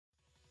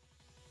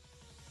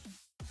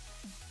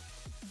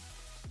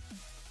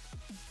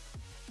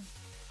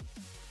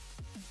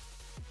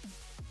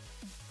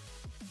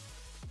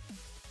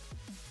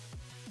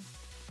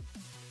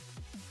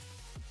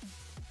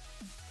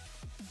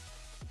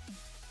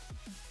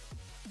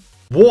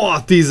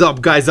What is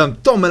up, guys? I'm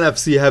Tom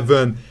LFC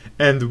Heaven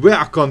and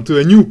welcome to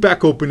a new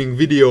pack opening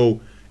video.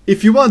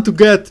 If you want to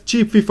get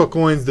cheap FIFA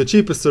coins, the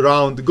cheapest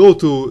around, go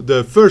to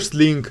the first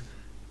link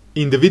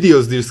in the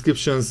video's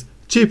descriptions,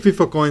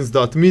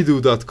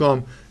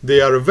 cheapfifacoins.midu.com. They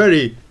are a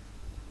very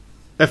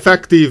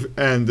effective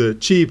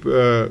and cheap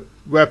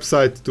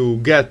website to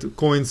get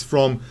coins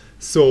from.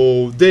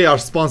 So they are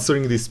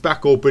sponsoring this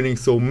pack opening,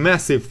 so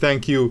massive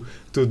thank you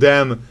to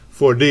them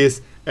for this.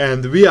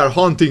 And we are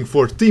hunting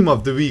for Team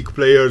of the Week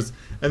players,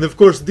 and of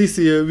course this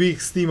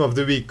week's Team of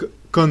the Week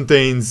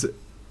contains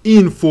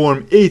in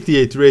form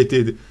 88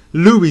 rated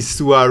Luis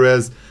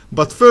Suárez.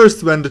 But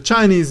first, when the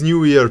Chinese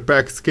New Year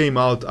packs came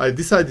out, I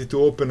decided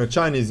to open a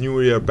Chinese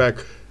New Year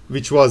pack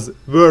which was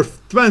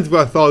worth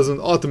 25,000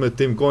 Ultimate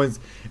Team coins,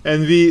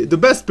 and the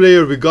best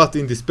player we got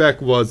in this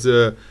pack was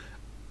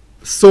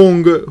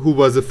Song, who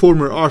was a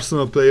former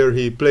Arsenal player.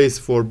 He plays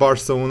for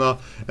Barcelona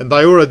and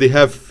I already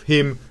have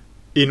him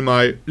in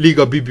my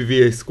Liga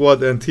BBVA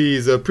squad, and he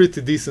is a pretty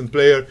decent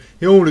player.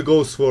 He only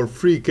goes for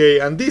 3k,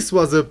 and this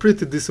was a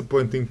pretty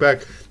disappointing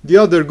pack. The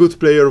other good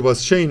player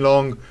was Shane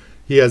Long.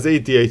 He has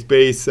 88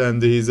 pace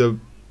and he's a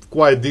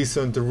quite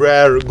decent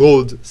rare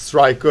gold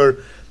striker,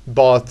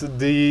 but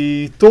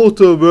the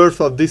total worth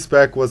of this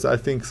pack was, I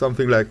think,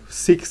 something like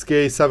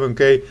 6k,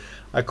 7k.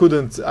 I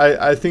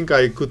think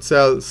I could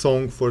sell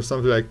Song for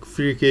something like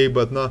 3k,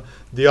 but no,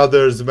 the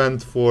others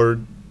went for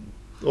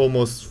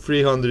almost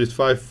 300,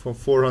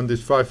 400,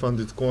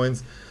 500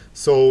 coins.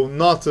 So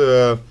not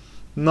a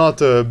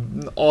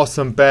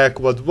awesome pack.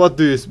 But what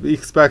do you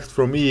expect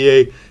from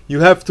EA?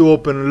 You have to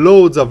open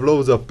loads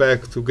of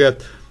packs to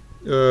get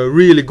a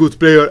really good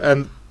player,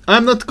 and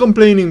I'm not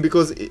complaining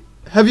because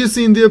have you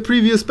seen the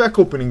previous pack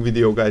opening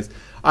video, guys?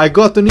 I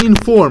got an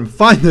inform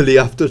finally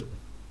after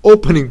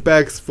opening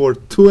packs for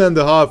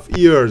 2.5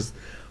 years.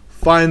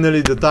 Finally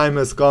the time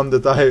has come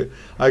that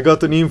I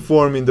got an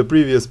inform in the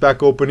previous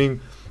pack opening.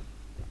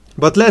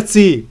 But let's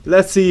see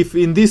if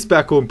in this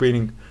pack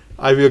opening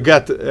I will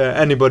get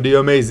anybody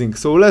amazing.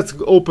 So let's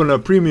open a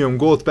premium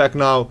gold pack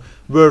now,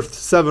 worth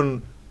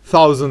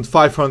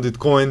 7,500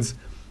 coins.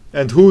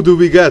 And who do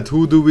we get?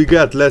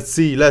 Let's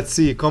see.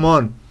 Come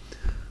on,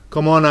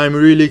 I'm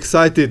really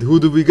excited. Who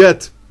do we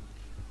get?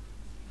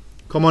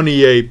 Come on,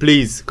 EA,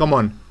 please. Come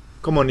on,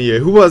 EA.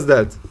 Who was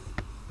that?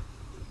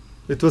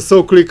 It was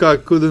so quick I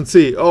couldn't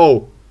see.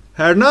 Oh,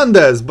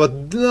 Hernandez,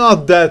 but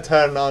not that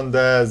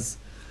Hernandez.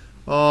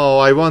 Oh,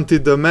 I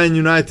wanted the Man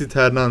United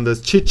Hernandez,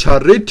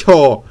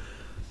 Chicharito,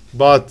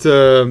 but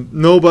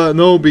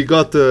nobody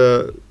got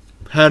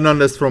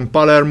Hernandez from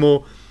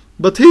Palermo.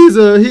 But he's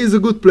a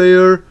good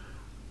player.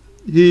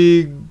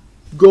 He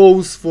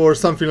goes for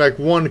something like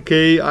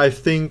 1k, I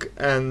think,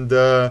 and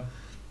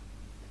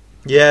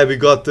yeah, we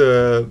got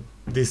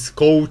this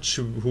coach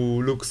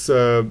who looks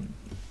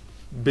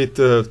bit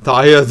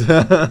tired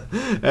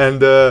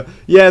and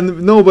yeah,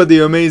 nobody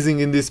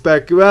amazing in this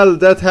pack. Well,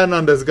 that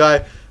Hernandez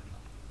guy.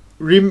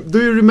 Do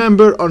you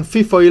remember on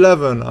FIFA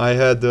 11 I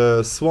had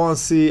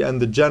Swansea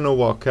and the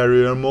Genoa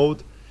carrier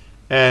mode,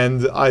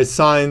 and I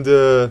signed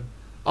Abel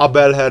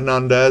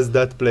Hernandez,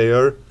 that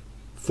player,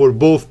 for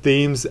both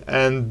teams,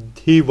 and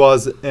he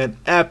was an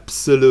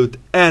absolute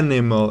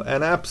animal,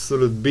 an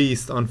absolute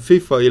beast on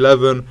FIFA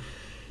 11.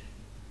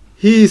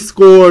 He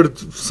scored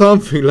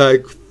something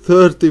like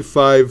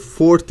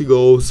 35-40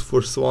 goals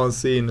for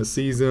Swansea in a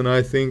season,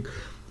 I think.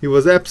 He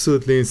was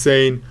absolutely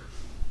insane.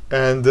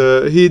 And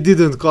he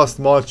didn't cost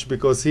much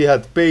because he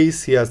had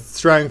pace, he had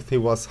strength, he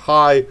was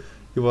high,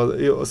 he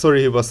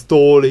was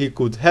tall, he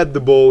could head the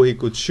ball, he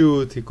could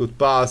shoot, he could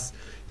pass,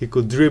 he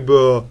could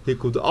dribble, he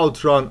could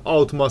outrun,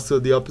 outmuscle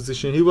the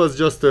opposition. He was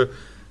just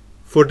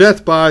for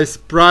that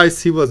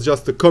price, he was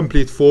just a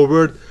complete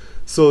forward.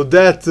 So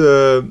that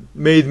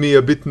made me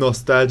a bit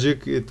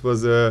nostalgic. It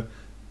was a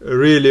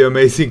really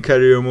amazing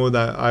career mode.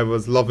 I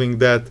was loving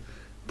that,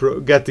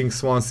 getting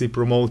Swansea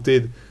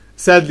promoted.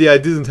 Sadly, I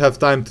didn't have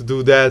time to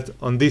do that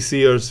on this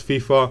year's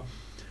FIFA,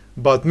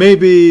 but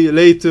maybe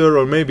later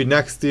or maybe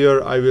next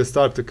year I will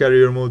start the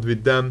career mode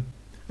with them.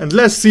 And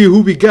let's see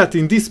who we get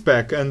in this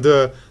pack. And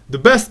the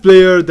best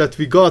player that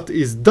we got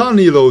is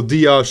Danilo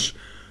Dias.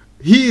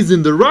 He is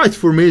in the right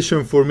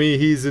formation for me.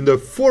 He is in the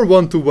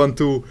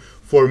 4-1-2-1-2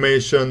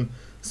 formation.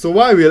 So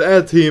I will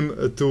add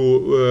him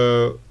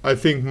to I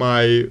think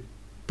my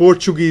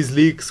Portuguese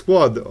league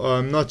squad.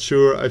 I'm not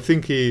sure. I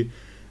think he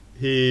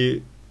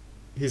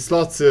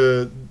slots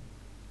in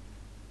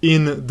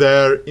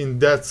there in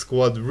that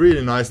squad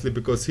really nicely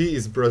because he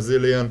is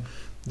Brazilian.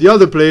 The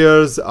other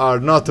players are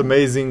not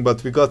amazing,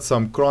 but we got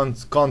some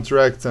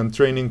contracts and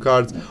training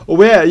cards. Oh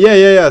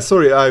yeah,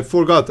 sorry, I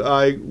forgot.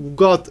 I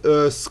got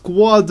a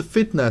squad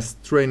fitness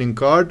training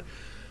card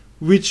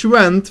which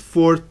went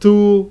for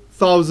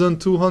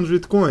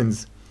 2,200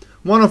 coins.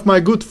 One of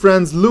my good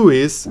friends,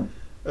 Luis,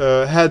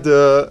 had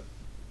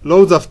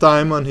loads of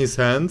time on his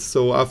hands,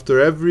 so after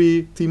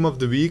every Team of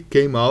the Week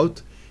came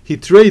out, he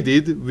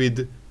traded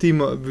with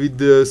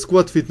the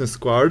squad fitness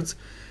cards,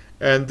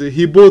 and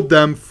he bought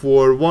them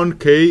for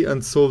 1k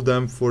and sold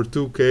them for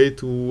 2k,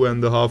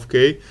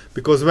 2.5k,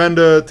 because when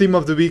the team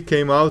of the week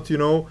came out, you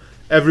know,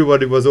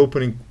 everybody was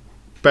opening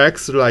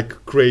packs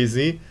like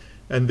crazy,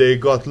 and they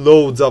got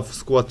loads of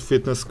squad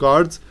fitness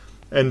cards,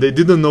 and they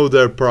didn't know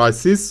their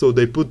prices, so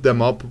they put them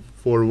up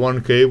for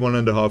 1k,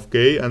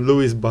 1.5k, and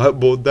Luis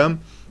bought them.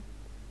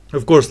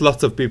 Of course,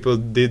 lots of people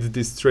did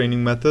this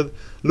training method.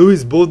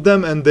 Luis bought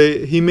them, and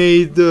he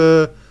made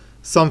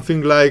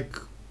something like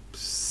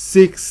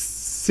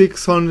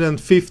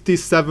 650,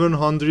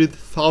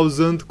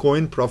 700,000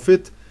 coin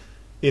profit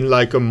in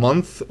like a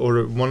month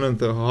or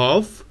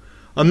 1.5.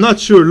 I'm not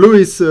sure,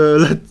 Luis,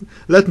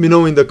 let me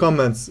know in the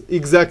comments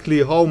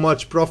exactly how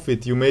much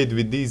profit you made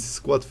with these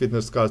squad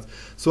fitness cards.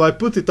 So I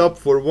put it up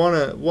for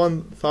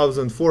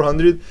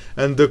 1,400,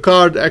 and the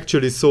card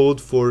actually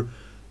sold for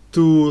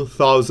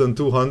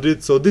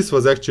 2,200. So this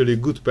was actually a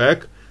good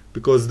pack,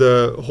 because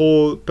the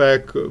whole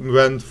pack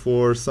went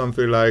for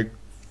something like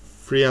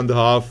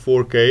 3.5,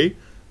 4k.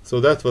 So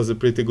that was a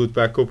pretty good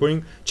pack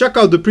opening. Check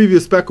out the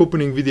previous pack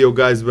opening video,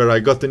 guys, where I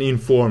got an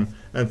inform.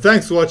 And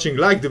thanks for watching.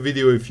 Like the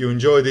video if you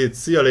enjoyed it.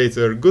 See you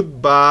later.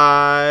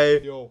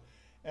 Goodbye.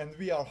 And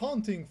we are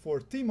hunting for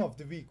team of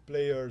the week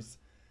players.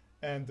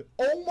 And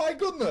oh my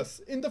goodness,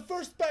 in the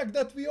first pack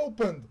that we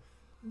opened,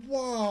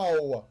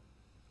 wow,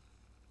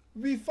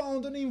 we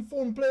found an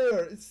informed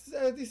player.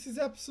 This is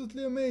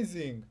absolutely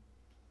amazing.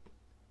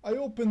 I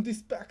opened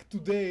this pack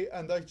today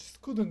and I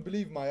just couldn't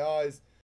believe my eyes.